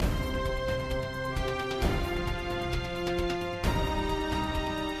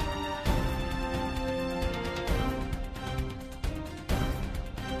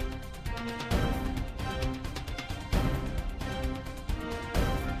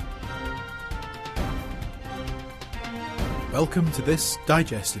Welcome to this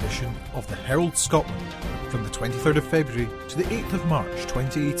digest edition of the Herald Scotland from the 23rd of February to the 8th of March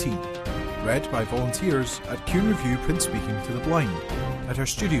 2018, read by volunteers at Kew Review Print Speaking to the Blind at our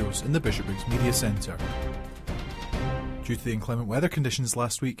studios in the Bishopbriggs Media Centre. Due to the inclement weather conditions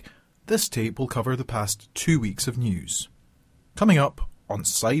last week, this tape will cover the past 2 weeks of news. Coming up on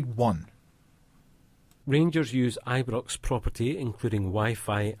Side 1. Rangers use Ibrox property, including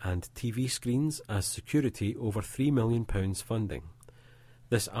Wi-Fi and TV screens, as security over £3 million funding.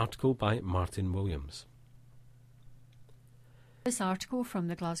 This article by Martin Williams. This article from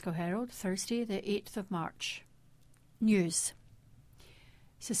the Glasgow Herald, Thursday the 8th of March. News.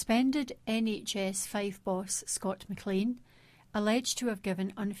 Suspended NHS 5 boss Scott McLean, alleged to have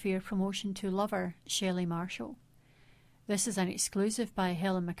given unfair promotion to lover Shelley Marshall. This is an exclusive by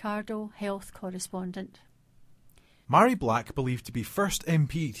Helen McCardle, health correspondent. Mary Black believed to be first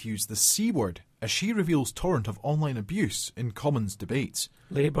MP to use the C word as she reveals torrent of online abuse in Commons debates.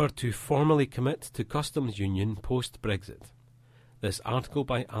 Labour to formally commit to customs union post-Brexit. This article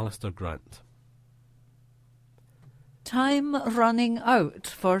by Alistair Grant. Time running out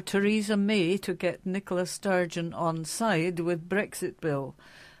for Theresa May to get Nicola Sturgeon on side with Brexit bill.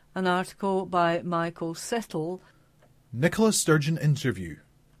 An article by Michael Settle. Nicola Sturgeon interview.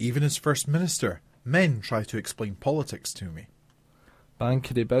 Even as First Minister, men try to explain politics to me.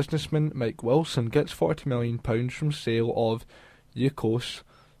 Bankery businessman Mike Wilson gets £40 million from sale of UCOS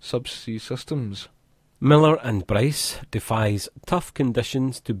subsea systems. Miller and Bryce defies tough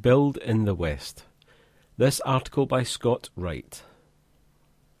conditions to build in the West. This article by Scott Wright.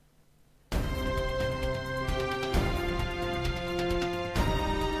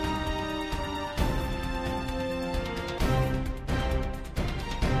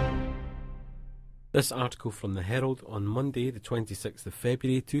 This article from the Herald on Monday the 26th of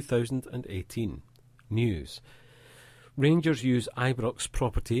February 2018. News. Rangers use Ibrox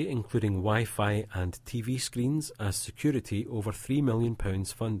property, including Wi-Fi and TV screens, as security over £3 million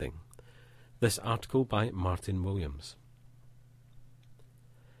funding. This article by Martin Williams.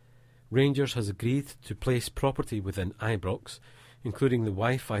 Rangers has agreed to place property within Ibrox, including the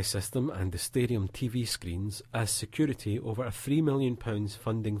Wi-Fi system and the stadium TV screens, as security over a £3 million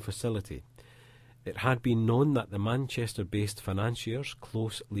funding facility. It had been known that the Manchester-based financiers,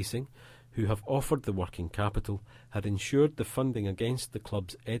 Close Leasing, who have offered the working capital, had ensured the funding against the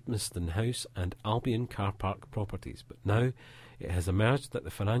club's Edmiston House and Albion Car Park properties, but now it has emerged that the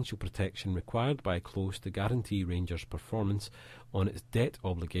financial protection required by Close to guarantee Rangers' performance on its debt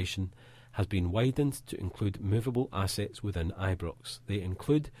obligation has been widened to include movable assets within Ibrox. They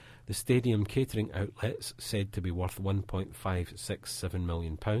include the stadium catering outlets, said to be worth £1.567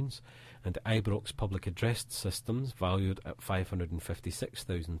 million, and Ibrox public address systems valued at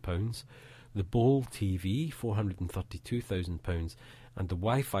 £556,000, the Bowl TV £432,000, and the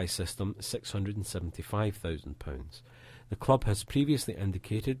Wi-Fi system £675,000. The club has previously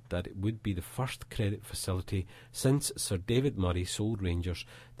indicated that it would be the first credit facility since Sir David Murray sold Rangers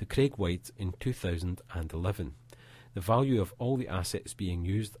to Craig White in 2011. The value of all the assets being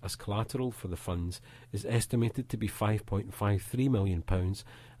used as collateral for the funds is estimated to be £5.53 million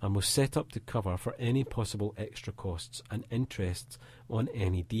and was set up to cover for any possible extra costs and interests on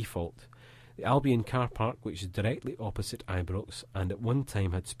any default. The Albion Car Park, which is directly opposite Ibrox and at one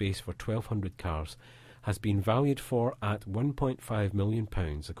time had space for 1,200 cars, has been valued for at £1.5 million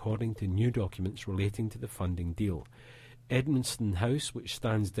according to new documents relating to the funding deal. Edmiston House, which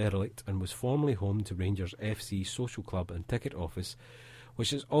stands derelict and was formerly home to Rangers FC Social Club and Ticket Office, which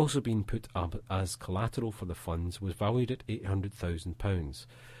has also been put up as collateral for the funds, was valued at £800,000.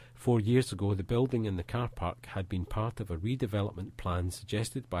 4 years ago, the building in the car park had been part of a redevelopment plan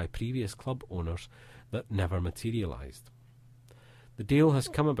suggested by previous club owners that never materialised. The deal has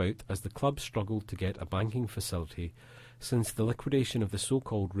come about as the club struggled to get a banking facility since the liquidation of the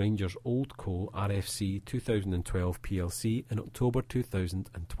so-called Rangers Old Co RFC 2012 plc in October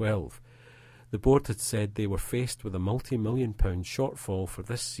 2012. The board had said they were faced with a multi-million-pound shortfall for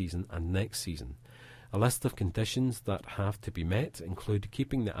this season and next season. A list of conditions that have to be met include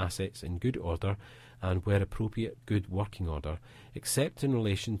keeping the assets in good order and, where appropriate, good working order, except in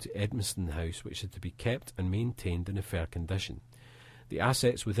relation to Edmiston House, which is to be kept and maintained in a fair condition. The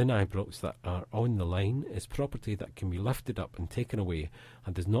assets within Ibrox that are on the line is property that can be lifted up and taken away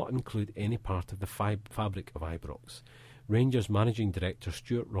and does not include any part of the fabric of Ibrox. Rangers Managing Director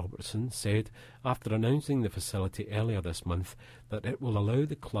Stuart Robertson said, after announcing the facility earlier this month, that it will allow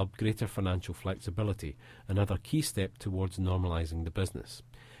the club greater financial flexibility, another key step towards normalising the business.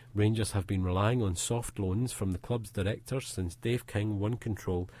 Rangers have been relying on soft loans from the club's directors since Dave King won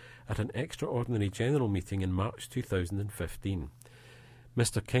control at an extraordinary general meeting in March 2015.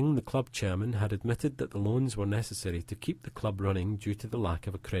 Mr King, the club chairman, had admitted that the loans were necessary to keep the club running due to the lack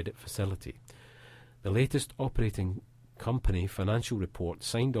of a credit facility. The latest operating company financial report,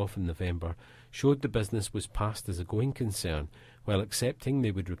 signed off in November, showed the business was passed as a going concern, while accepting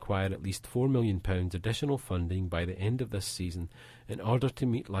they would require at least £4 million additional funding by the end of this season in order to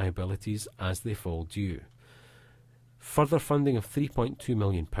meet liabilities as they fall due. Further funding of £3.2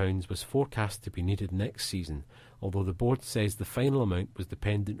 million was forecast to be needed next season, although the board says the final amount was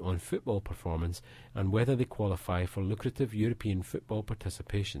dependent on football performance and whether they qualify for lucrative European football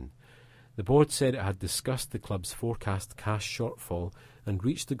participation. The board said it had discussed the club's forecast cash shortfall and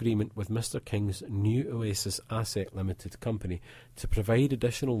reached agreement with Mr King's new Oasis Asset Limited company to provide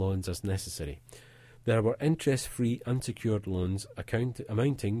additional loans as necessary. There were interest-free unsecured loans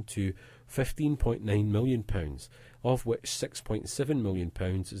amounting to £15.9 million, of which £6.7 million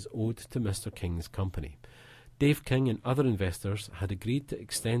is owed to Mr King's company. Dave King and other investors had agreed to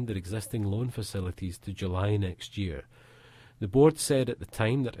extend their existing loan facilities to July next year. The board said at the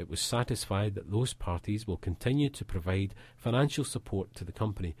time that it was satisfied that those parties will continue to provide financial support to the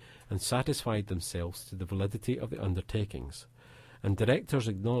company and satisfied themselves to the validity of the undertakings. And directors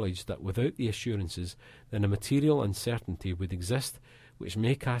acknowledged that without the assurances, then a material uncertainty would exist which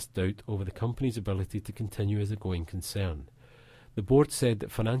may cast doubt over the company's ability to continue as a going concern. The board said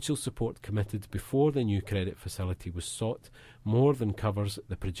that financial support committed before the new credit facility was sought more than covers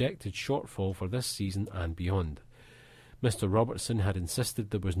the projected shortfall for this season and beyond. Mr Robertson had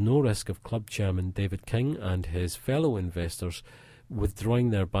insisted there was no risk of club chairman David King and his fellow investors withdrawing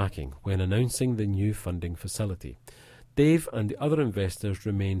their backing when announcing the new funding facility. Dave and the other investors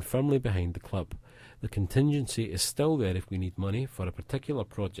remain firmly behind the club. The contingency is still there if we need money for a particular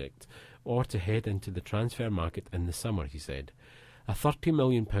project or to head into the transfer market in the summer, he said. A £30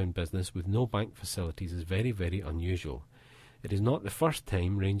 million business with no bank facilities is very, very unusual. It is not the first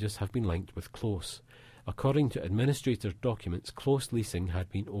time Rangers have been linked with Close. According to administrator's documents, Close Leasing had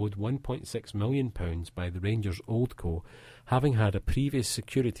been owed £1.6 million by the Rangers Oldco, having had a previous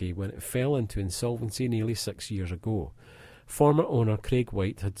security when it fell into insolvency nearly 6 years ago. Former owner Craig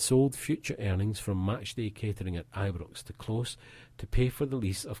White had sold future earnings from matchday catering at Ibrox to Close to pay for the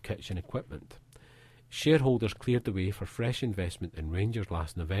lease of kitchen equipment. Shareholders cleared the way for fresh investment in Rangers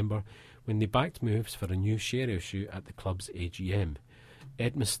last November when they backed moves for a new share issue at the club's AGM.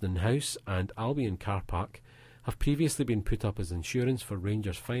 Edmiston House and Albion Car Park have previously been put up as insurance for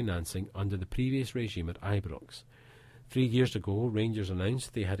Rangers financing under the previous regime at Ibrox. 3 years ago, Rangers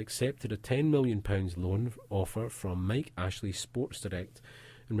announced they had accepted a £10 million loan offer from Mike Ashley's Sports Direct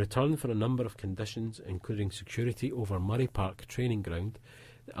in return for a number of conditions, including security over Murray Park training ground,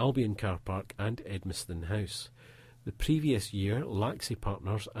 the Albion Car Park and Edmiston House. The previous year, Laxey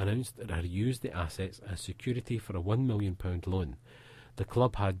Partners announced it had used the assets as security for a £1 million loan. The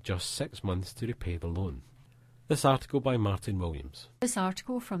club had just 6 months to repay the loan. This article by Martin Williams. This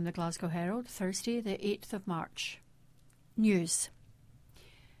article from the Glasgow Herald, Thursday the 8th of March. News.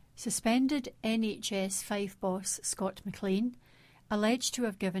 Suspended NHS Fife boss Scott McLean, alleged to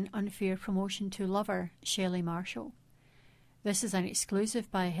have given unfair promotion to lover Shelley Marshall. This is an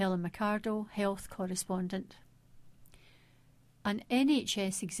exclusive by Helen McCardle, health correspondent. An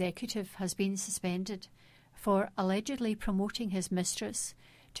NHS executive has been suspended for allegedly promoting his mistress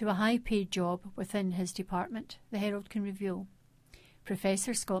to a high-paid job within his department, the Herald can reveal.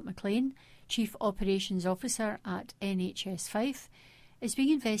 Professor Scott McLean, Chief Operations Officer at NHS Fife, is being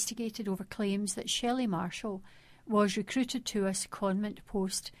investigated over claims that Shelley Marshall was recruited to a secondment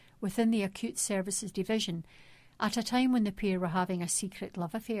post within the Acute Services Division at a time when the pair were having a secret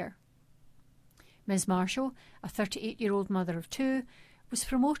love affair. Ms Marshall, a 38-year-old mother of two, was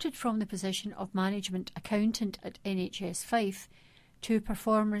promoted from the position of Management Accountant at NHS Fife to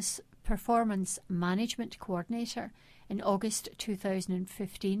Performance Management Coordinator in August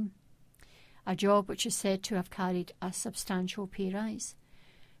 2015, a job which is said to have carried a substantial pay rise.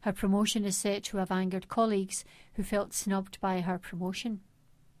 Her promotion is said to have angered colleagues who felt snubbed by her promotion.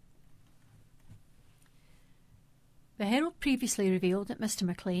 The Herald previously revealed that Mr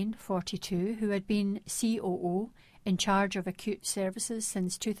McLean, 42, who had been COO in charge of acute services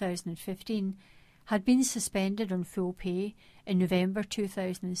since 2015, had been suspended on full pay in November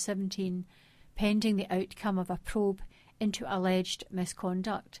 2017, pending the outcome of a probe into alleged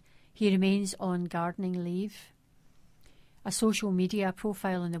misconduct. He remains on gardening leave. A social media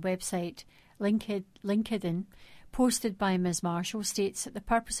profile on the website LinkedIn, posted by Ms Marshall, states that the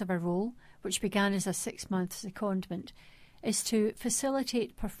purpose of her role, which began as a 6-month secondment, is to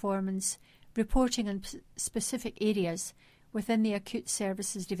facilitate performance reporting on specific areas within the Acute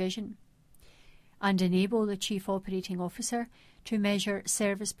Services Division and enable the Chief Operating Officer to measure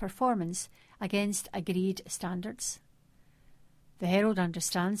service performance against agreed standards. The Herald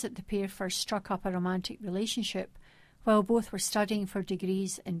understands that the pair first struck up a romantic relationship while both were studying for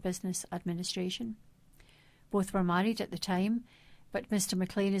degrees in business administration. Both were married at the time, but Mr.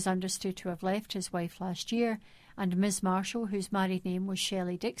 McLean is understood to have left his wife last year, and Ms. Marshall, whose married name was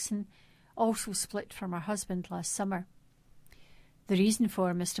Shelley Dixon, also split from her husband last summer. The reason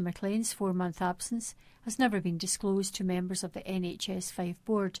for Mr. McLean's 4-month absence has never been disclosed to members of the NHS 5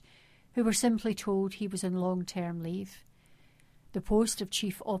 board, who were simply told he was on long-term leave. The post of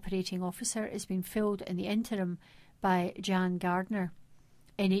Chief Operating Officer is being filled in the interim by Jan Gardner,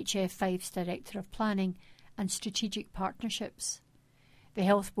 NHF 5's Director of Planning and Strategic Partnerships. The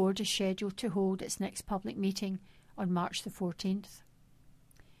Health Board is scheduled to hold its next public meeting on March the 14th.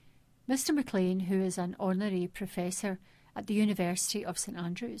 Mr. McLean, who is an honorary professor at the University of St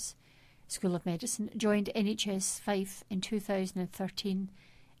Andrews School of Medicine, joined NHS 5 in 2013,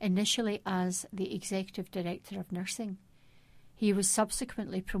 initially as the Executive Director of Nursing. He was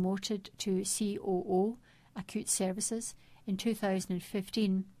subsequently promoted to COO, Acute Services, in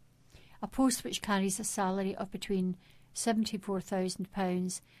 2015, a post which carries a salary of between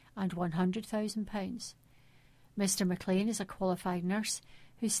 £74,000 and £100,000. Mr. McLean is a qualified nurse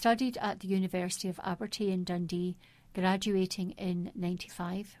who studied at the University of Aberdeen, Dundee, graduating in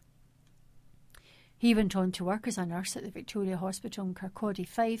 1995. He went on to work as a nurse at the Victoria Hospital in Kirkcaldy,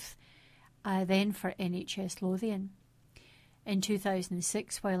 Fife, then for NHS Lothian. In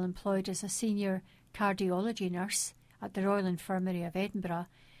 2006, while employed as a senior cardiology nurse at the Royal Infirmary of Edinburgh,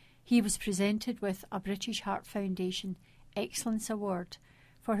 he was presented with a British Heart Foundation Excellence Award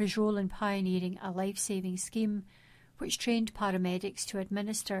for his role in pioneering a life-saving scheme which trained paramedics to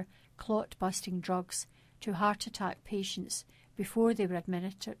administer clot-busting drugs to heart attack patients before they were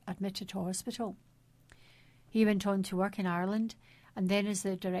admitted to hospital. He went on to work in Ireland and then as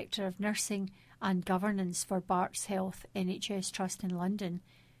the Director of Nursing and Governance for Barts Health NHS Trust in London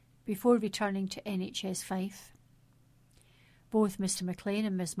before returning to NHS 5. Both Mr. McLean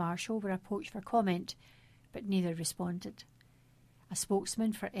and Ms. Marshall were approached for comment, but neither responded. A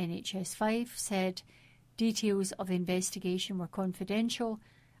spokesman for NHS 5 said details of the investigation were confidential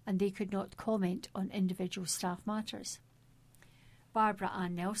and they could not comment on individual staff matters. Barbara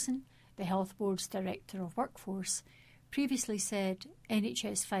Ann Nelson, the Health Board's Director of Workforce, previously said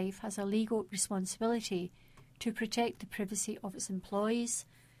NHS 5 has a legal responsibility to protect the privacy of its employees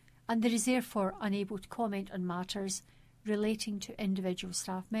and there is therefore unable to comment on matters relating to individual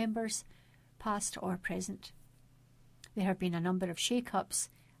staff members, past or present. There have been a number of shake-ups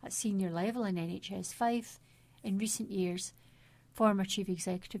at senior level in NHS 5 in recent years. Former Chief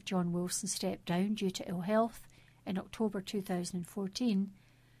Executive John Wilson stepped down due to ill health in October 2014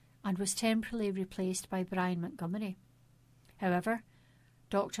 and was temporarily replaced by Brian Montgomery. However,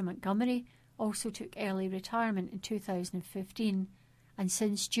 Dr Montgomery also took early retirement in 2015 and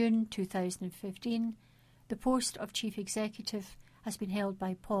since June 2015 the post of Chief Executive has been held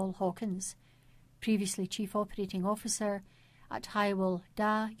by Paul Hawkins, previously Chief Operating Officer at Hywel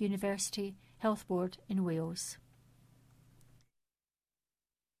Dda University Health Board in Wales.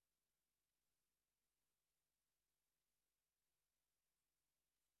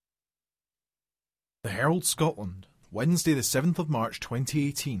 The Herald Scotland, Wednesday the 7th of March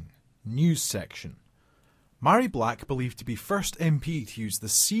 2018, News section. Mary Black believed to be first MP to use the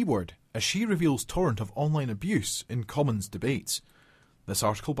C word as she reveals torrent of online abuse in Commons debates. This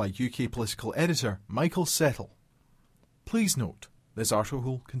article by UK political editor Michael Settle. Please note, this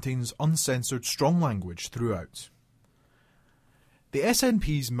article contains uncensored strong language throughout. The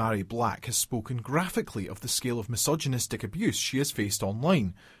SNP's Mary Black has spoken graphically of the scale of misogynistic abuse she has faced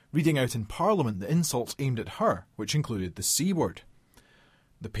online, reading out in Parliament the insults aimed at her, which included the C word.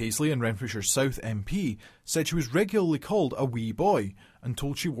 The Paisley and Renfrewshire South MP said she was regularly called a wee boy and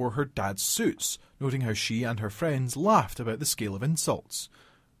told she wore her dad's suits, noting how she and her friends laughed about the scale of insults.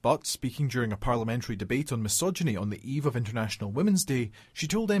 But, speaking during a parliamentary debate on misogyny on the eve of International Women's Day, she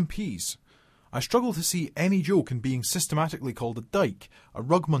told MPs, "I struggle to see any joke in being systematically called a dyke, a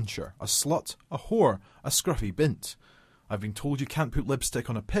rug muncher, a slut, a whore, a scruffy bint. I've been told you can't put lipstick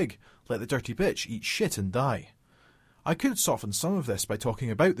on a pig, let the dirty bitch eat shit and die." I could soften some of this by talking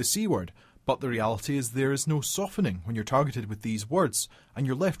about the C word, but the reality is there is no softening when you're targeted with these words and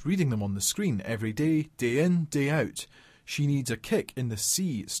you're left reading them on the screen every day, day in, day out. She needs a kick in the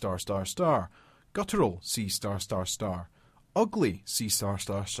C*****. Guttural C*****. Ugly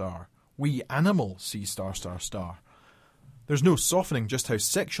C*****. Wee animal C*****. There's no softening just how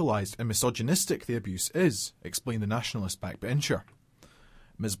sexualised and misogynistic the abuse is, explained the nationalist backbencher.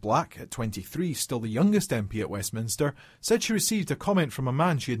 Ms Black, at 23, still the youngest MP at Westminster, said she received a comment from a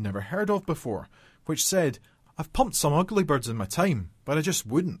man she had never heard of before, which said, "I've pumped some ugly birds in my time, but I just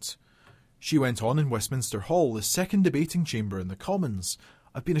wouldn't." She went on in Westminster Hall, the second debating chamber in the Commons.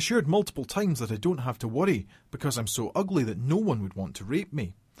 "I've been assured multiple times that I don't have to worry, because I'm so ugly that no one would want to rape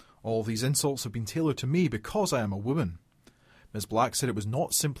me. All of these insults have been tailored to me because I am a woman." Ms Black said it was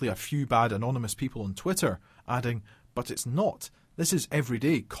not simply a few bad anonymous people on Twitter, adding, "But it's not. This is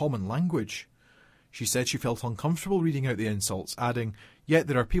everyday common language." She said she felt uncomfortable reading out the insults, adding, "Yet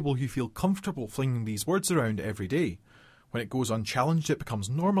there are people who feel comfortable flinging these words around every day. When it goes unchallenged, it becomes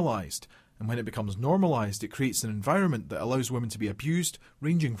normalised. And when it becomes normalised, it creates an environment that allows women to be abused,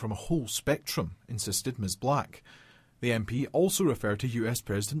 ranging from a whole spectrum," insisted Ms Black. The MP also referred to US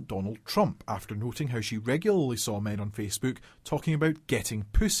President Donald Trump after noting how she regularly saw men on Facebook talking about getting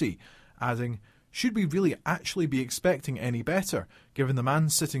pussy, adding, "Should we really actually be expecting any better, given the man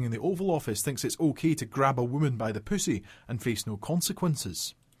sitting in the Oval Office thinks it's okay to grab a woman by the pussy and face no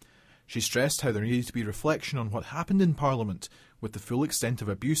consequences?" She stressed how there needed to be reflection on what happened in Parliament, with the full extent of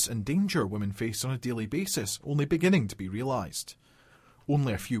abuse and danger women face on a daily basis only beginning to be realised.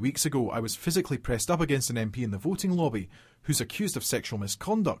 "Only a few weeks ago I was physically pressed up against an MP in the voting lobby who's accused of sexual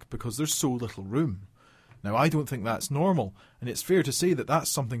misconduct because there's so little room. Now I don't think that's normal, and it's fair to say that that's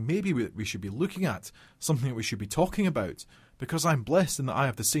something maybe we should be looking at, something that we should be talking about, because I'm blessed in that I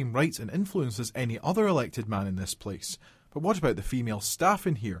have the same rights and influence as any other elected man in this place. But what about the female staff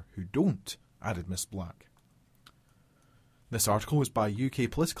in here who don't?" added Miss Black. This article was by UK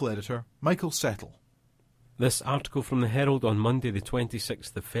political editor Michael Settle. This article from the Herald on Monday the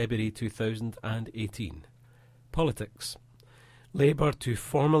 26th of February 2018. Politics. Labour to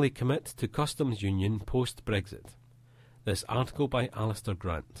formally commit to customs union post-Brexit. This article by Alistair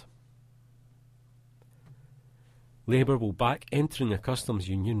Grant. Labour will back entering a customs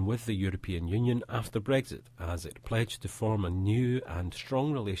union with the European Union after Brexit, as it pledged to form a new and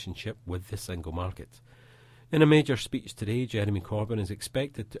strong relationship with the single market. In a major speech today, Jeremy Corbyn is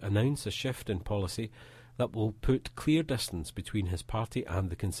expected to announce a shift in policy that will put clear distance between his party and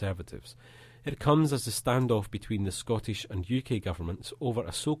the Conservatives. It comes as the standoff between the Scottish and UK governments over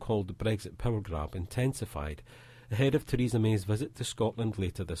a so-called Brexit power grab intensified ahead of Theresa May's visit to Scotland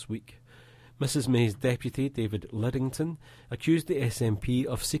later this week. Mrs May's deputy, David Lidington, accused the SNP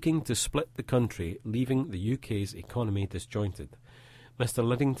of seeking to split the country, leaving the UK's economy disjointed. Mr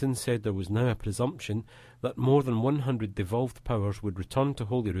Lidington said there was now a presumption that more than 100 devolved powers would return to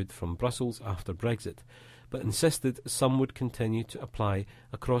Holyrood from Brussels after Brexit, but insisted some would continue to apply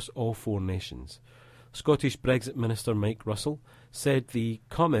across all four nations. Scottish Brexit Minister Mike Russell said the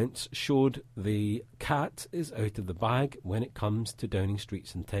comments showed the cat is out of the bag when it comes to Downing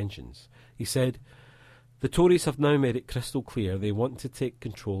Street's intentions. He said, "The Tories have now made it crystal clear they want to take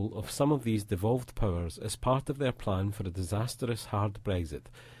control of some of these devolved powers as part of their plan for a disastrous hard Brexit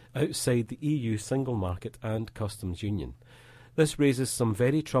outside the EU single market and customs union. This raises some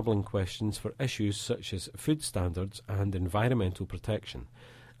very troubling questions for issues such as food standards and environmental protection,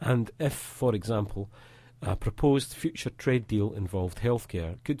 and if, for example, a proposed future trade deal involved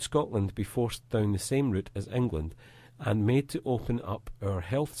healthcare, could Scotland be forced down the same route as England and made to open up our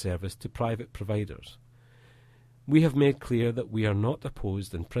health service to private providers? We have made clear that we are not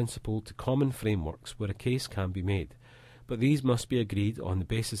opposed in principle to common frameworks where a case can be made, but these must be agreed on the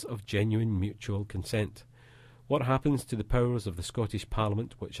basis of genuine mutual consent. What happens to the powers of the Scottish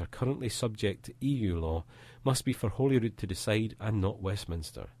Parliament, which are currently subject to EU law, must be for Holyrood to decide and not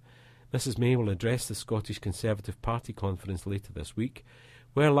Westminster." Mrs May will address the Scottish Conservative Party conference later this week,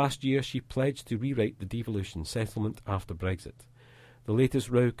 where last year she pledged to rewrite the devolution settlement after Brexit. The latest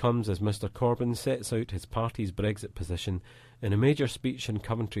row comes as Mr Corbyn sets out his party's Brexit position in a major speech in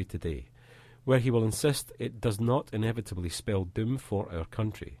Coventry today, where he will insist it does not inevitably spell doom for our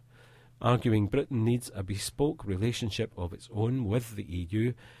country. Arguing Britain needs a bespoke relationship of its own with the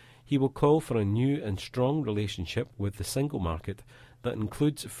EU, he will call for a new and strong relationship with the single market that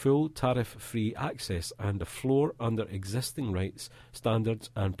includes full tariff-free access and a floor under existing rights, standards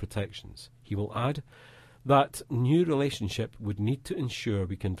and protections. He will add, that new relationship would need to ensure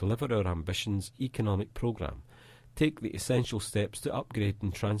we can deliver our ambitions' economic programme, take the essential steps to upgrade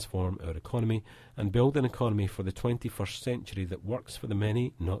and transform our economy, and build an economy for the 21st century that works for the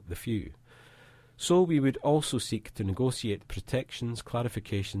many, not the few. So we would also seek to negotiate protections,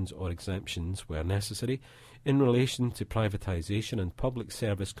 clarifications or exemptions, where necessary, in relation to privatisation and public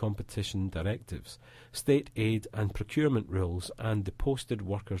service competition directives, state aid and procurement rules and the Posted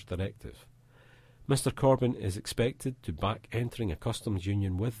Workers Directive. Mr Corbyn is expected to back entering a customs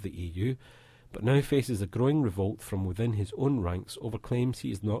union with the EU, but now faces a growing revolt from within his own ranks over claims he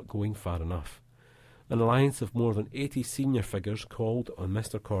is not going far enough. An alliance of more than 80 senior figures called on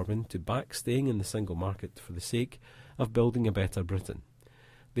Mr Corbyn to back staying in the single market for the sake of building a better Britain.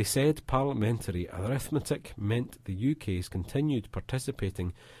 They said parliamentary arithmetic meant the UK's continued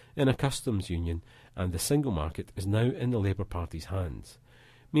participating in a customs union and the single market is now in the Labour Party's hands.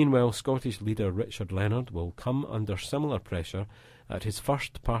 Meanwhile, Scottish leader Richard Leonard will come under similar pressure at his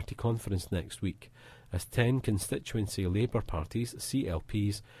first party conference next week, as 10 constituency Labour parties,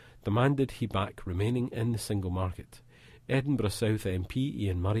 CLPs, demanded he back remaining in the single market. Edinburgh South MP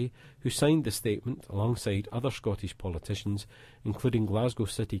Ian Murray, who signed the statement alongside other Scottish politicians, including Glasgow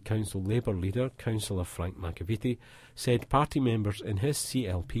City Council Labour leader Councillor Frank McAveety, said party members in his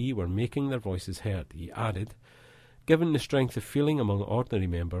CLP were making their voices heard. He added, "Given the strength of feeling among ordinary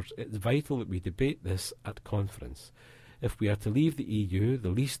members, it's vital that we debate this at conference. If we are to leave the EU, the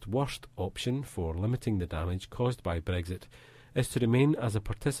least worst option for limiting the damage caused by Brexit is to remain as a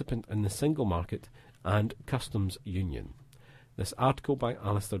participant in the single market and customs union." This article by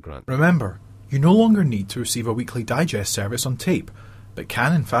Alistair Grant. Remember, you no longer need to receive a weekly digest service on tape, but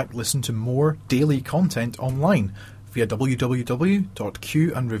can in fact listen to more daily content online via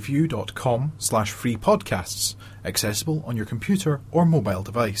www.qandreview.com/free podcasts, accessible on your computer or mobile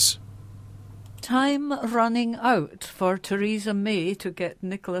device. Time running out for Theresa May to get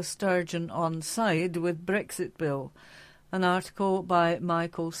Nicola Sturgeon on side with Brexit bill. An article by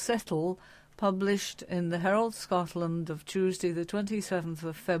Michael Settle, published in the Herald Scotland of Tuesday the 27th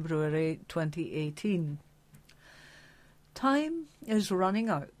of February 2018. Time is running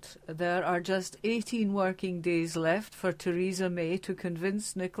out. There are just 18 working days left for Theresa May to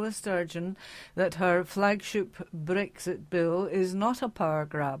convince Nicola Sturgeon that her flagship Brexit bill is not a power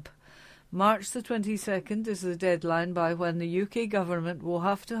grab. March the 22nd is the deadline by when the UK government will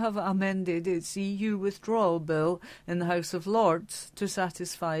have to have amended its EU withdrawal bill in the House of Lords to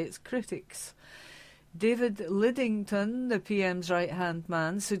satisfy its critics. David Lidington, the PM's right-hand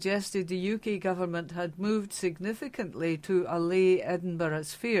man, suggested the UK government had moved significantly to allay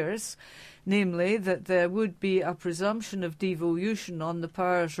Edinburgh's fears, namely that there would be a presumption of devolution on the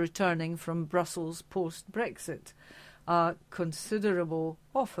powers returning from Brussels post-Brexit. A considerable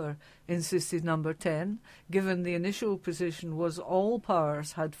offer, insisted Number 10, given the initial position was all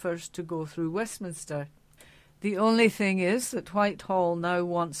powers had first to go through Westminster. The only thing is that Whitehall now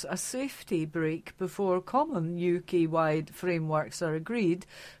wants a safety brake before common UK-wide frameworks are agreed,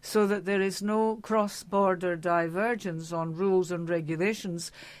 so that there is no cross-border divergence on rules and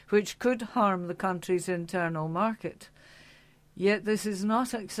regulations which could harm the country's internal market. Yet this is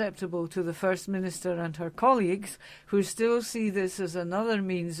not acceptable to the First Minister and her colleagues, who still see this as another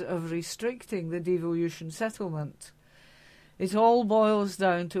means of restricting the devolution settlement. It all boils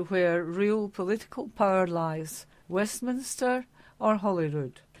down to where real political power lies, Westminster or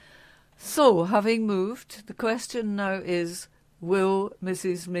Holyrood. So, having moved, the question now is, will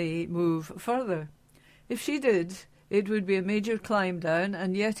Mrs May move further? If she did, it would be a major climb down,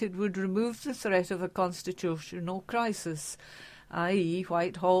 and yet it would remove the threat of a constitutional crisis, i.e.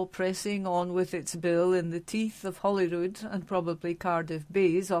 Whitehall pressing on with its bill in the teeth of Holyrood and probably Cardiff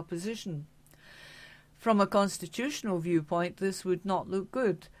Bay's opposition. From a constitutional viewpoint, this would not look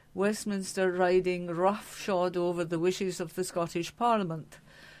good, Westminster riding roughshod over the wishes of the Scottish Parliament,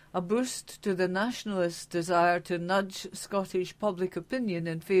 a boost to the nationalist desire to nudge Scottish public opinion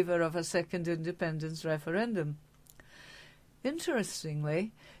in favour of a second independence referendum.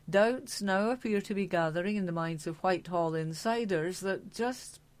 Interestingly, doubts now appear to be gathering in the minds of Whitehall insiders that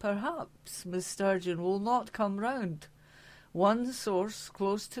just perhaps Miss Sturgeon will not come round. One source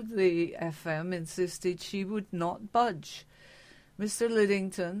close to the FM insisted she would not budge. Mr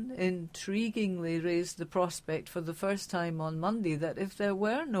Lidington intriguingly raised the prospect for the first time on Monday that if there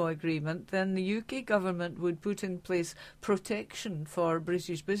were no agreement, then the UK government would put in place protection for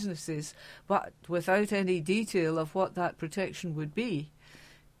British businesses, but without any detail of what that protection would be.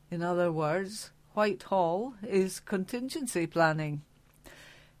 In other words, Whitehall is contingency planning.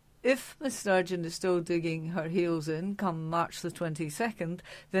 If Miss Sturgeon is still digging her heels in come March the 22nd,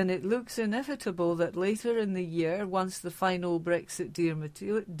 then it looks inevitable that later in the year, once the final Brexit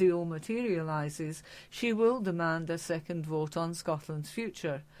deal materialises, she will demand a second vote on Scotland's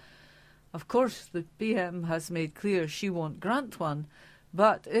future. Of course, the PM has made clear she won't grant one,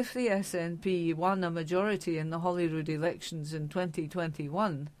 but if the SNP won a majority in the Holyrood elections in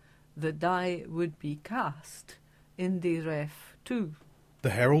 2021, the die would be cast. Indi Ref 2. The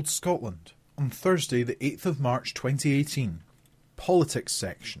Herald Scotland, on Thursday the 8th of March 2018. Politics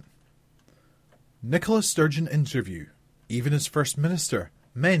section. Nicola Sturgeon interview. Even as First Minister,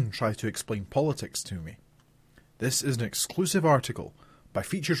 men try to explain politics to me. This is an exclusive article by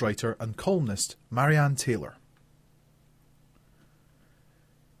features writer and columnist Marianne Taylor.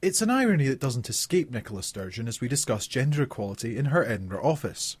 It's an irony that doesn't escape Nicola Sturgeon as we discuss gender equality in her Edinburgh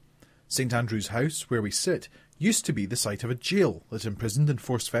office. St Andrew's House, where we sit, used to be the site of a jail that imprisoned and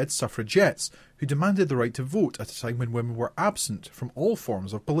force-fed suffragettes who demanded the right to vote at a time when women were absent from all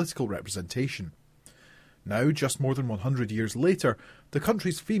forms of political representation. Now, just more than 100 years later, the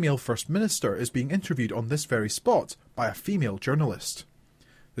country's female First Minister is being interviewed on this very spot by a female journalist.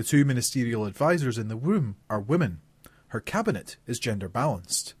 The two ministerial advisers in the room are women. Her cabinet is gender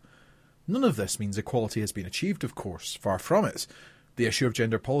balanced. None of this means equality has been achieved, of course, far from it. The issue of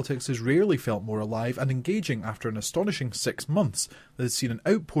gender politics has rarely felt more alive and engaging after an astonishing 6 months that has seen an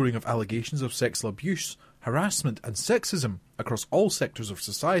outpouring of allegations of sexual abuse, harassment and sexism across all sectors of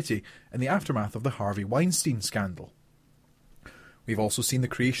society in the aftermath of the Harvey Weinstein scandal. We've also seen the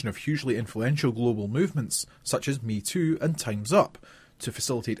creation of hugely influential global movements such as Me Too and Time's Up to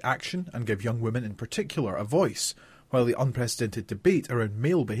facilitate action and give young women in particular a voice, while the unprecedented debate around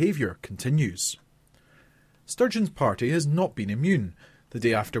male behaviour continues. Sturgeon's party has not been immune. The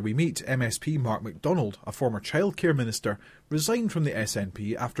day after we meet, MSP Mark MacDonald, a former childcare minister, resigned from the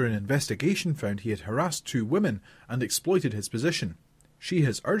SNP after an investigation found he had harassed 2 women and exploited his position. She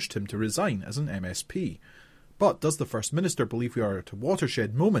has urged him to resign as an MSP. But does the First Minister believe we are at a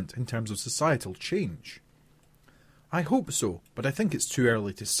watershed moment in terms of societal change? I hope so, but I think it's too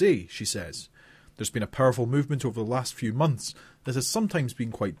early to say, she says. There's been a powerful movement over the last few months that has sometimes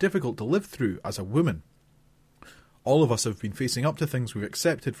been quite difficult to live through as a woman. All of us have been facing up to things we've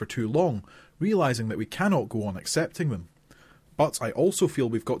accepted for too long, realising that we cannot go on accepting them. But I also feel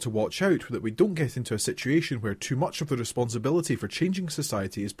we've got to watch out that we don't get into a situation where too much of the responsibility for changing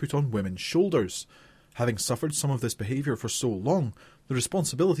society is put on women's shoulders. Having suffered some of this behaviour for so long, the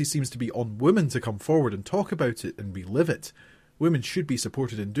responsibility seems to be on women to come forward and talk about it and relive it. Women should be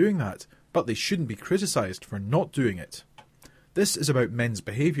supported in doing that, but they shouldn't be criticised for not doing it. This is about men's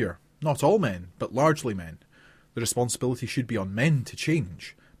behaviour. Not all men, but largely men. The responsibility should be on men to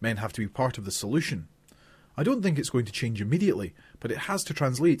change. Men have to be part of the solution. I don't think it's going to change immediately, but it has to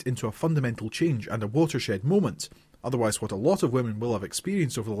translate into a fundamental change and a watershed moment. Otherwise, what a lot of women will have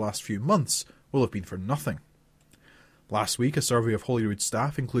experienced over the last few months will have been for nothing. Last week, a survey of Holyrood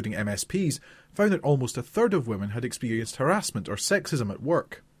staff, including MSPs, found that almost a third of women had experienced harassment or sexism at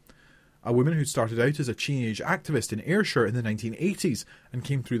work. A woman who started out as a teenage activist in Ayrshire in the 1980s and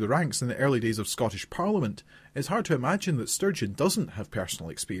came through the ranks in the early days of Scottish Parliament, it's hard to imagine that Sturgeon doesn't have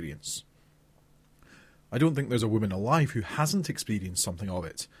personal experience. I don't think there's a woman alive who hasn't experienced something of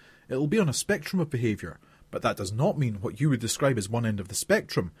it. It'll be on a spectrum of behaviour, but that does not mean what you would describe as one end of the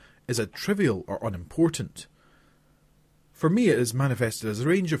spectrum is a trivial or unimportant. For me, it is manifested as a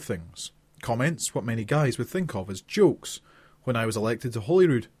range of things. Comments, what many guys would think of as jokes. When I was elected to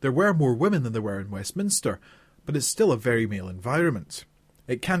Holyrood, there were more women than there were in Westminster, but it's still a very male environment.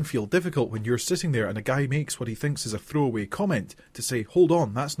 It can feel difficult when you're sitting there and a guy makes what he thinks is a throwaway comment to say, hold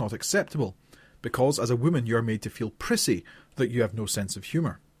on, that's not acceptable, because as a woman you're made to feel prissy that you have no sense of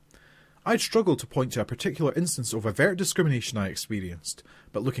humour. I'd struggle to point to a particular instance of overt discrimination I experienced,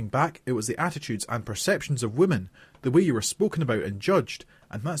 but looking back, it was the attitudes and perceptions of women, the way you were spoken about and judged,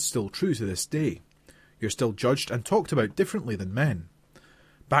 and that's still true to this day. You're still judged and talked about differently than men.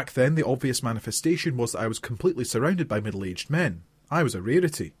 Back then, the obvious manifestation was that I was completely surrounded by middle-aged men. I was a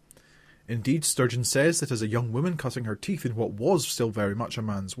rarity. Indeed, Sturgeon says that as a young woman cutting her teeth in what was still very much a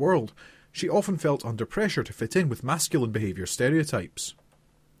man's world, she often felt under pressure to fit in with masculine behaviour stereotypes.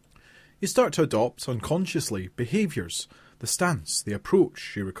 You start to adopt, unconsciously, behaviours, the stance, the approach,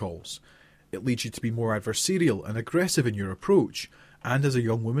 she recalls. It leads you to be more adversarial and aggressive in your approach, and as a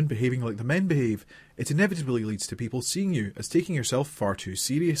young woman behaving like the men behave, it inevitably leads to people seeing you as taking yourself far too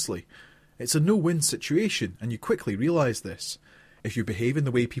seriously. It's a no-win situation, and you quickly realise this. If you behave in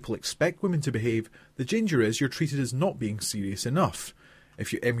the way people expect women to behave, the danger is you're treated as not being serious enough.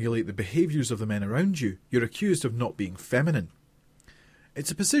 If you emulate the behaviours of the men around you, you're accused of not being feminine. It's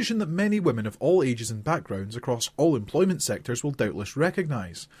a position that many women of all ages and backgrounds across all employment sectors will doubtless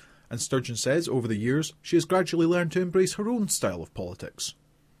recognise, and Sturgeon says over the years she has gradually learned to embrace her own style of politics.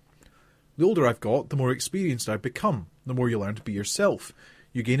 The older I've got, the more experienced I've become, the more you learn to be yourself.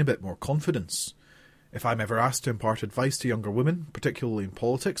 You gain a bit more confidence. If I'm ever asked to impart advice to younger women, particularly in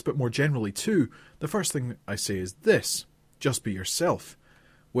politics, but more generally too, the first thing I say is this: just be yourself.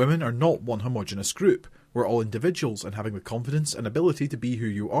 Women are not one homogenous group. We're all individuals, and having the confidence and ability to be who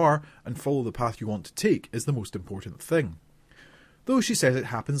you are and follow the path you want to take is the most important thing. Though she says it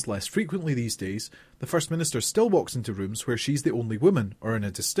happens less frequently these days, the First Minister still walks into rooms where she's the only woman or in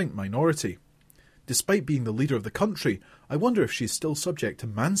a distinct minority. Despite being the leader of the country, I wonder if she's still subject to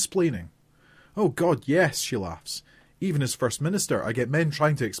mansplaining. Oh God, yes, she laughs. Even as First Minister, I get men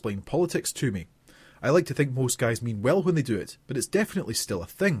trying to explain politics to me. I like to think most guys mean well when they do it, but it's definitely still a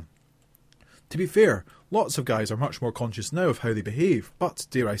thing. To be fair, lots of guys are much more conscious now of how they behave, but,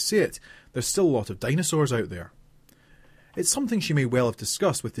 dare I say it, there's still a lot of dinosaurs out there. It's something she may well have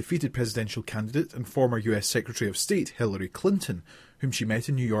discussed with defeated presidential candidate and former US Secretary of State Hillary Clinton, whom she met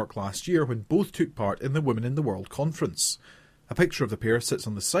in New York last year when both took part in the Women in the World conference. A picture of the pair sits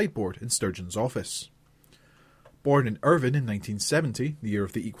on the sideboard in Sturgeon's office. Born in Irvine in 1970, the year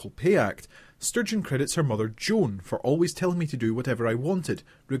of the Equal Pay Act, Sturgeon credits her mother Joan for always telling me to do whatever I wanted,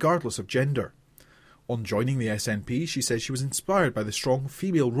 regardless of gender. On joining the SNP, she says she was inspired by the strong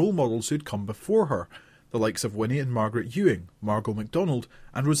female role models who'd come before her, the likes of Winnie and Margaret Ewing, Margot MacDonald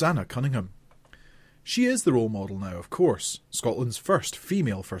and Rosanna Cunningham. She is the role model now, of course, Scotland's first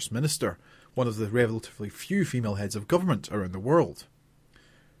female First Minister, one of the relatively few female heads of government around the world.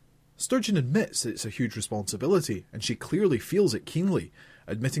 Sturgeon admits that it's a huge responsibility, and she clearly feels it keenly,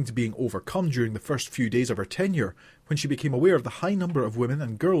 admitting to being overcome during the first few days of her tenure, when she became aware of the high number of women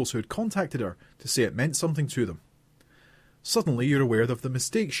and girls who had contacted her to say it meant something to them. Suddenly you're aware of the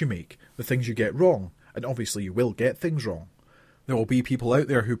mistakes you make, the things you get wrong, and obviously you will get things wrong. There will be people out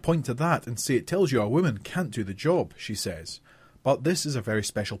there who point to that and say it tells you a woman can't do the job, she says. But this is a very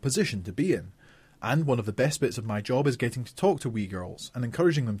special position to be in, and one of the best bits of my job is getting to talk to wee girls and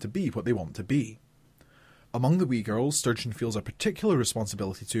encouraging them to be what they want to be. Among the wee girls Sturgeon feels a particular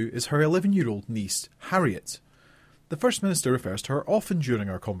responsibility to is her 11-year-old niece, Harriet. The First Minister refers to her often during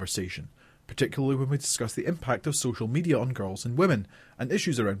our conversation, particularly when we discuss the impact of social media on girls and women, and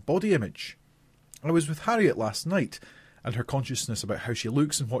issues around body image. I was with Harriet last night, and her consciousness about how she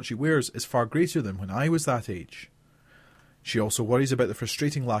looks and what she wears is far greater than when I was that age. She also worries about the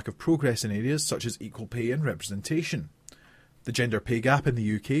frustrating lack of progress in areas such as equal pay and representation. The gender pay gap in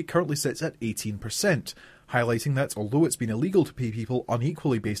the UK currently sits at 18%, highlighting that although it's been illegal to pay people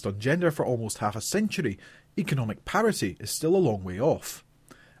unequally based on gender for almost half a century, economic parity is still a long way off.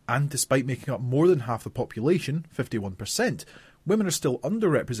 And despite making up more than half the population, 51%, women are still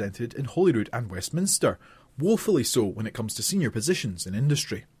underrepresented in Holyrood and Westminster, woefully so when it comes to senior positions in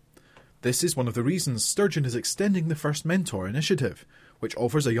industry. This is one of the reasons Sturgeon is extending the First Mentor initiative, which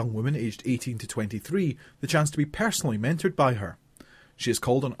offers a young woman aged 18 to 23 the chance to be personally mentored by her. She has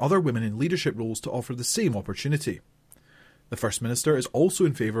called on other women in leadership roles to offer the same opportunity. The First Minister is also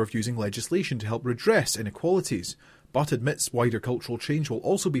in favour of using legislation to help redress inequalities, but admits wider cultural change will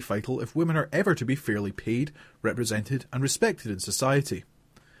also be vital if women are ever to be fairly paid, represented and respected in society.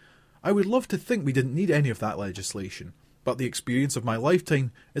 I would love to think we didn't need any of that legislation, but the experience of my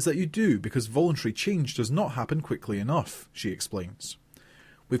lifetime is that you do, because voluntary change does not happen quickly enough, she explains.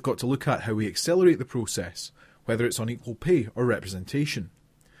 We've got to look at how we accelerate the process, whether it's on equal pay or representation.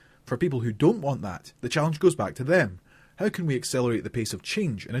 For people who don't want that, the challenge goes back to them. How can we accelerate the pace of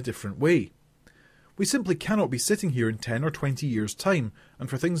change in a different way? We simply cannot be sitting here in 10 or 20 years' time and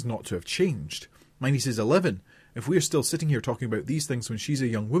for things not to have changed. My niece is 11. If we are still sitting here talking about these things when she's a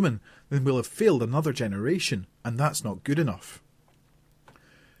young woman, then we'll have failed another generation, and that's not good enough.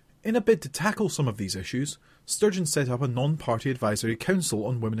 In a bid to tackle some of these issues, Sturgeon set up a non-party advisory council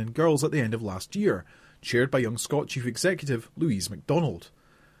on women and girls at the end of last year, chaired by Young Scot Chief Executive Louise MacDonald.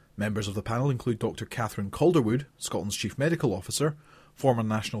 Members of the panel include Dr Catherine Calderwood, Scotland's Chief Medical Officer, former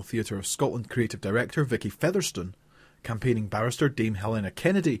National Theatre of Scotland Creative Director Vicky Featherstone, campaigning barrister Dame Helena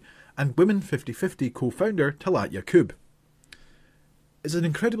Kennedy, and Women 50/50 co-founder Talat Yaqub. It's an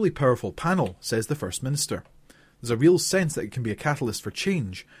incredibly powerful panel, says the First Minister. There's a real sense that it can be a catalyst for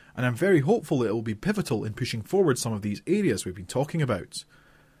change, and I'm very hopeful that it will be pivotal in pushing forward some of these areas we've been talking about.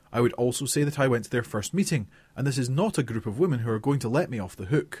 I would also say that I went to their first meeting, and this is not a group of women who are going to let me off the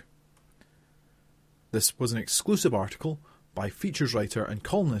hook. This was an exclusive article by features writer and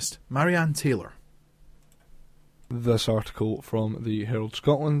columnist Marianne Taylor. This article from the Herald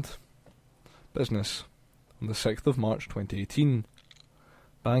Scotland Business on the 6th of March 2018.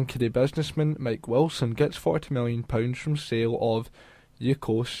 Bankery businessman Mike Wilson gets £40 million from sale of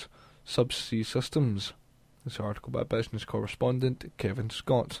Yukos Subsea Systems. This article by business correspondent Kevin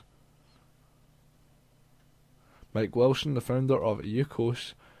Scott. Mike Wilson, the founder of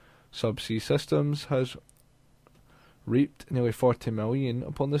Yukos Subsea Systems, has reaped nearly $40 million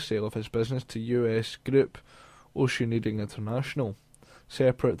upon the sale of his business to US group Oceaneering International.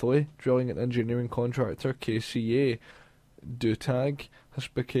 Separately, drilling and engineering contractor KCA Dutag has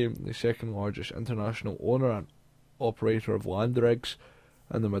become the second largest international owner operator of land rigs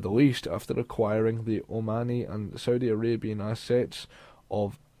in the Middle East after acquiring the Omani and Saudi Arabian assets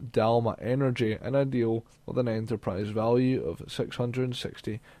of Dalma Energy in a deal with an enterprise value of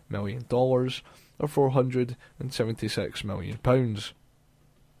 $660 million or £476 million.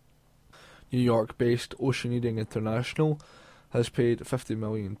 New York-based Oceaneering International has paid £50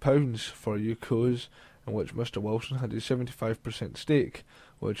 million for UCOs, in which Mr Wilson had a 75% stake,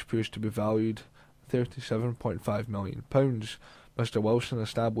 which appears to be valued £37.5 million. Mr Wilson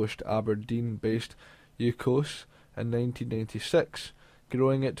established Aberdeen-based UCOS in 1996,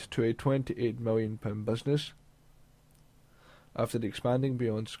 growing it to a £28 million business. After expanding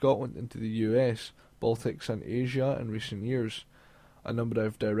beyond Scotland into the US, Baltics and Asia in recent years, a number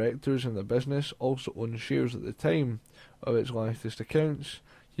of directors in the business also owned shares at the time of its latest accounts.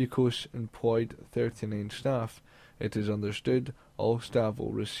 UCOS employed 39 staff. It is understood all staff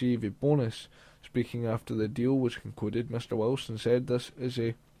will receive a bonus. Speaking after the deal was concluded, Mr Wilson said, "This is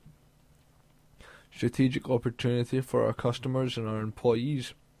a strategic opportunity for our customers and our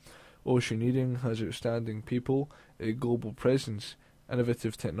employees. Oceaneering has outstanding people, a global presence,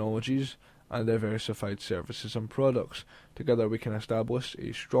 innovative technologies, and diversified services and products. Together we can establish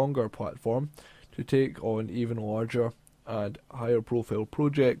a stronger platform to take on even larger and higher profile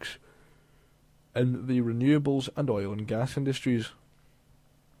projects in the renewables and oil and gas industries."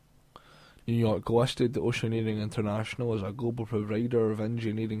 New York listed Oceaneering International as a global provider of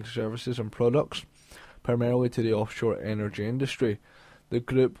engineering services and products, primarily to the offshore energy industry. The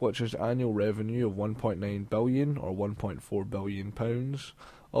group, which has annual revenue of £1.9 billion or £1.4 billion,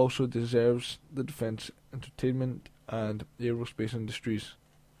 also deserves the defence, entertainment and aerospace industries.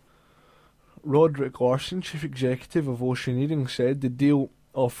 Roderick Larson, chief executive of Oceaneering, said the deal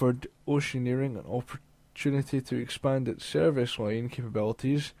offered Oceaneering an opportunity to expand its service line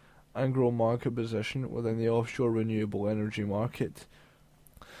capabilities and grow market position within the offshore renewable energy market.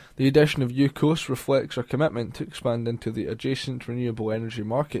 The addition of UCOS reflects our commitment to expand into the adjacent renewable energy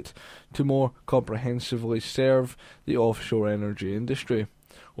market to more comprehensively serve the offshore energy industry.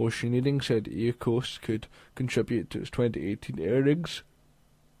 Oceaneering said UCOS could contribute to its 2018 earnings,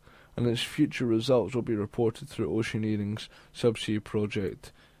 and its future results will be reported through Oceaneering's subsea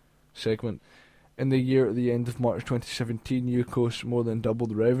project segment. In the year at the end of March 2017, UCOS more than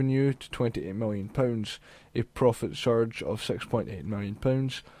doubled revenue to £28 million, a profit surge of £6.8 million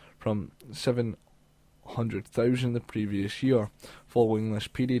from £700,000 the previous year. Following this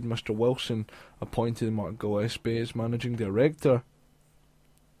period, Mr Wilson appointed Mark Gillespie as managing director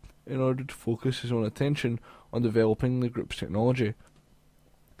in order to focus his own attention on developing the group's technology.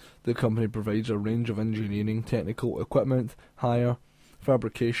 The company provides a range of engineering, technical equipment, hire,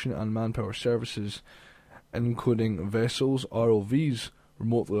 fabrication and manpower services, including vessels, ROVs,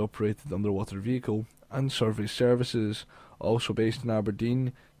 remotely operated underwater vehicle, and survey services. Also based in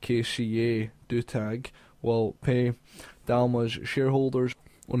Aberdeen, KCA Dutag will pay Dalma's shareholders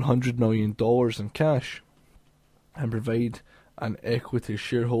 $100 million in cash and provide an equity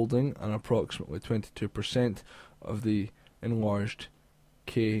shareholding and approximately 22% of the enlarged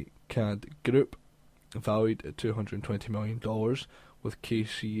KCAD group, valued at $220 million, with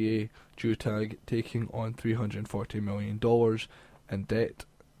KCA Dutag taking on $340 million in debt.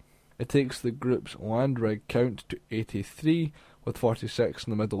 It takes the group's land rig count to 83, with 46 in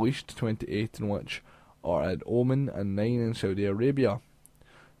the Middle East, 28 in which are at Oman and 9 in Saudi Arabia.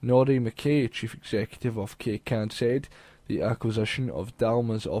 Norrie McKay, chief executive of KCAD, said the acquisition of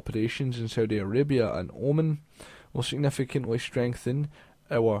Dalma's operations in Saudi Arabia and Oman will significantly strengthen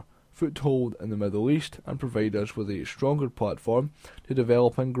our foothold in the Middle East and provide us with a stronger platform to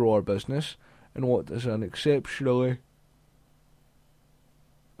develop and grow our business in what is an exceptionally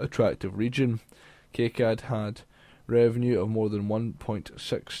attractive region. KCAD had revenue of more than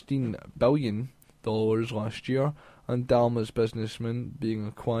 $1.16 billion last year, and Dalma's businessman being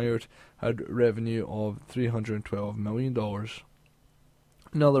acquired had revenue of $312 million.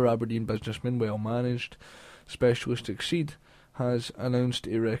 Another Aberdeen businessman, well managed, Specialist Exceed, has announced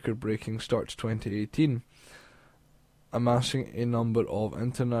a record-breaking start to 2018, amassing a number of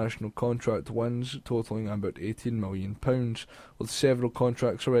international contract wins totalling about £18 million, with several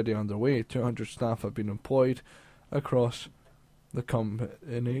contracts already underway. 200 staff have been employed across the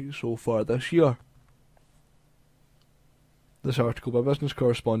company so far this year. This article by business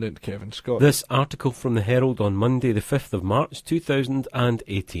correspondent Kevin Scott. This article from the Herald on Monday the 5th of March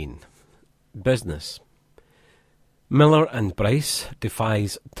 2018. Business. Miller and Bryce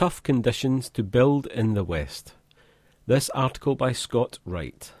defies tough conditions to build in the West. This article by Scott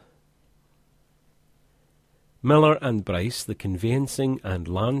Wright. Miller and Bryce, the conveyancing and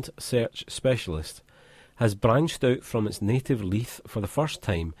land search specialist, has branched out from its native Leith for the first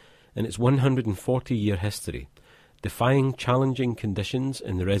time in its 140-year history, defying challenging conditions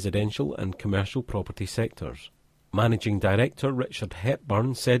in the residential and commercial property sectors. Managing Director Richard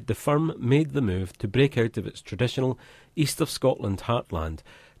Hepburn said the firm made the move to break out of its traditional East of Scotland heartland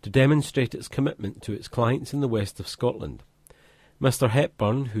to demonstrate its commitment to its clients in the west of Scotland. Mr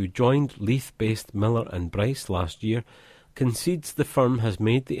Hepburn, who joined Leith-based Miller and Bryce last year, concedes the firm has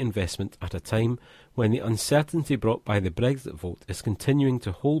made the investment at a time when the uncertainty brought by the Brexit vote is continuing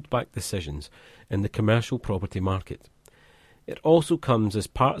to hold back decisions in the commercial property market. It also comes as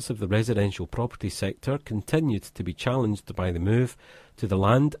parts of the residential property sector continued to be challenged by the move to the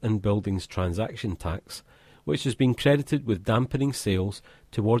Land and Buildings Transaction Tax, which has been credited with dampening sales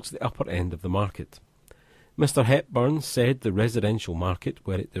towards the upper end of the market. Mr Hepburn said the residential market,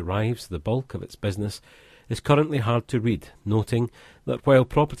 where it derives the bulk of its business, is currently hard to read, noting that while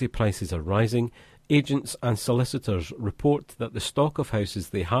property prices are rising, agents and solicitors report that the stock of houses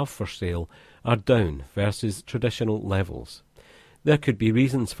they have for sale are down versus traditional levels. There could be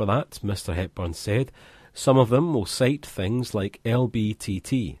reasons for that, Mr Hepburn said. Some of them will cite things like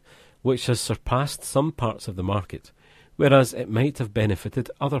LBTT, which has surpassed some parts of the market, whereas it might have benefited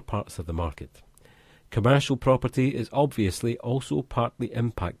other parts of the market. Commercial property is obviously also partly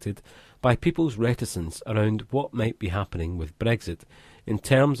impacted by people's reticence around what might be happening with Brexit in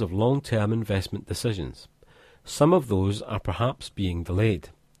terms of long-term investment decisions. Some of those are perhaps being delayed.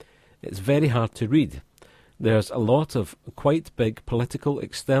 It's very hard to read. There's a lot of quite big political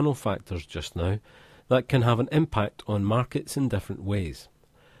external factors just now that can have an impact on markets in different ways.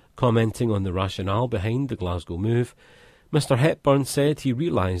 Commenting on the rationale behind the Glasgow move, Mr Hepburn said he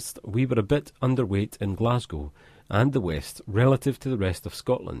realised we were a bit underweight in Glasgow and the West relative to the rest of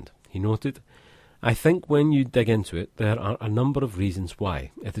Scotland. He noted, "I think when you dig into it, there are a number of reasons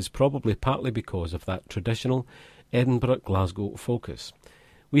why. It is probably partly because of that traditional Edinburgh-Glasgow focus.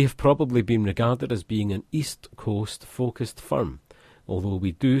 We have probably been regarded as being an East Coast-focused firm, although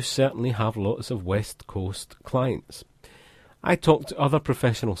we do certainly have lots of West Coast clients. I talk to other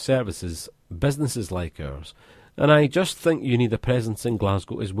professional services, businesses like ours, and I just think you need a presence in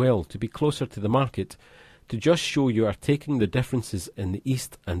Glasgow as well to be closer to the market, to just show you are taking the differences in the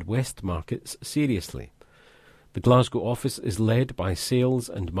East and West markets seriously." The Glasgow office is led by Sales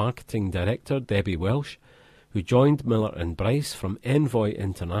and Marketing Director Debbie Welsh, who joined Miller and Bryce from Envoy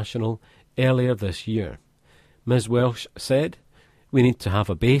International earlier this year. Ms Welsh said, "We need to have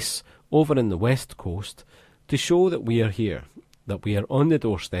a base over in the West Coast to show that we are here, that we are on the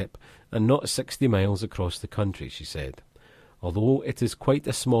doorstep and not 60 miles across the country," she said. Although it is quite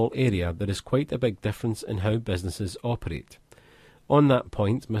a small area, there is quite a big difference in how businesses operate. On that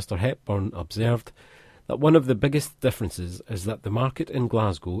point, Mr Hepburn observed that one of the biggest differences is that the market in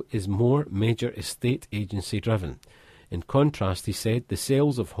Glasgow is more major estate agency driven. In contrast, he said, the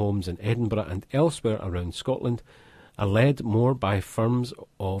sales of homes in Edinburgh and elsewhere around Scotland are led more by firms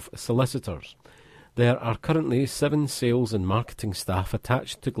of solicitors. There are currently 7 sales and marketing staff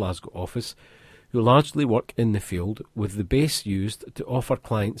attached to Glasgow office who largely work in the field, with the base used to offer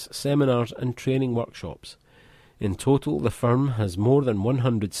clients seminars and training workshops. In total, the firm has more than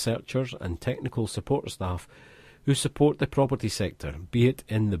 100 searchers and technical support staff who support the property sector, be it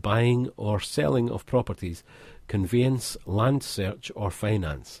in the buying or selling of properties, conveyance, land search or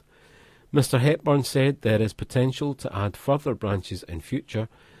finance. Mr Hepburn said there is potential to add further branches in future,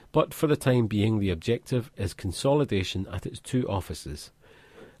 but for the time being the objective is consolidation at its 2 offices.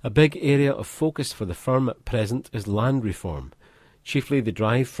 A big area of focus for the firm at present is land reform, chiefly the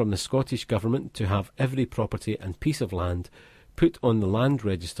drive from the Scottish Government to have every property and piece of land put on the land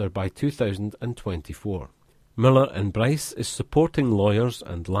register by 2024. Miller and Bryce is supporting lawyers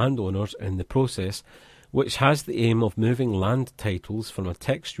and landowners in the process, which has the aim of moving land titles from a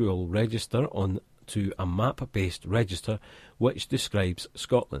textual register on to a map-based register which describes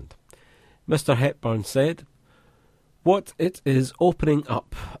Scotland. Mr Hepburn said, "What it is opening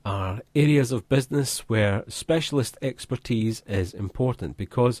up are areas of business where specialist expertise is important,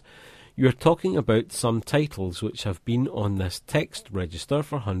 because you're talking about some titles which have been on this text register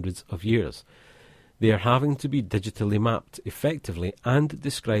for hundreds of years. They are having to be digitally mapped effectively and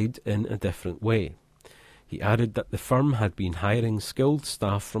described in a different way." He added that the firm had been hiring skilled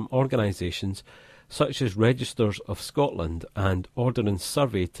staff from organisations such as Registers of Scotland and Ordnance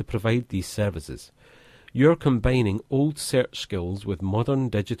Survey to provide these services. "You're combining old search skills with modern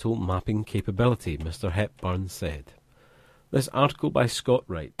digital mapping capability," Mr Hepburn said. This article by Scott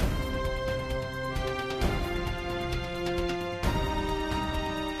Wright.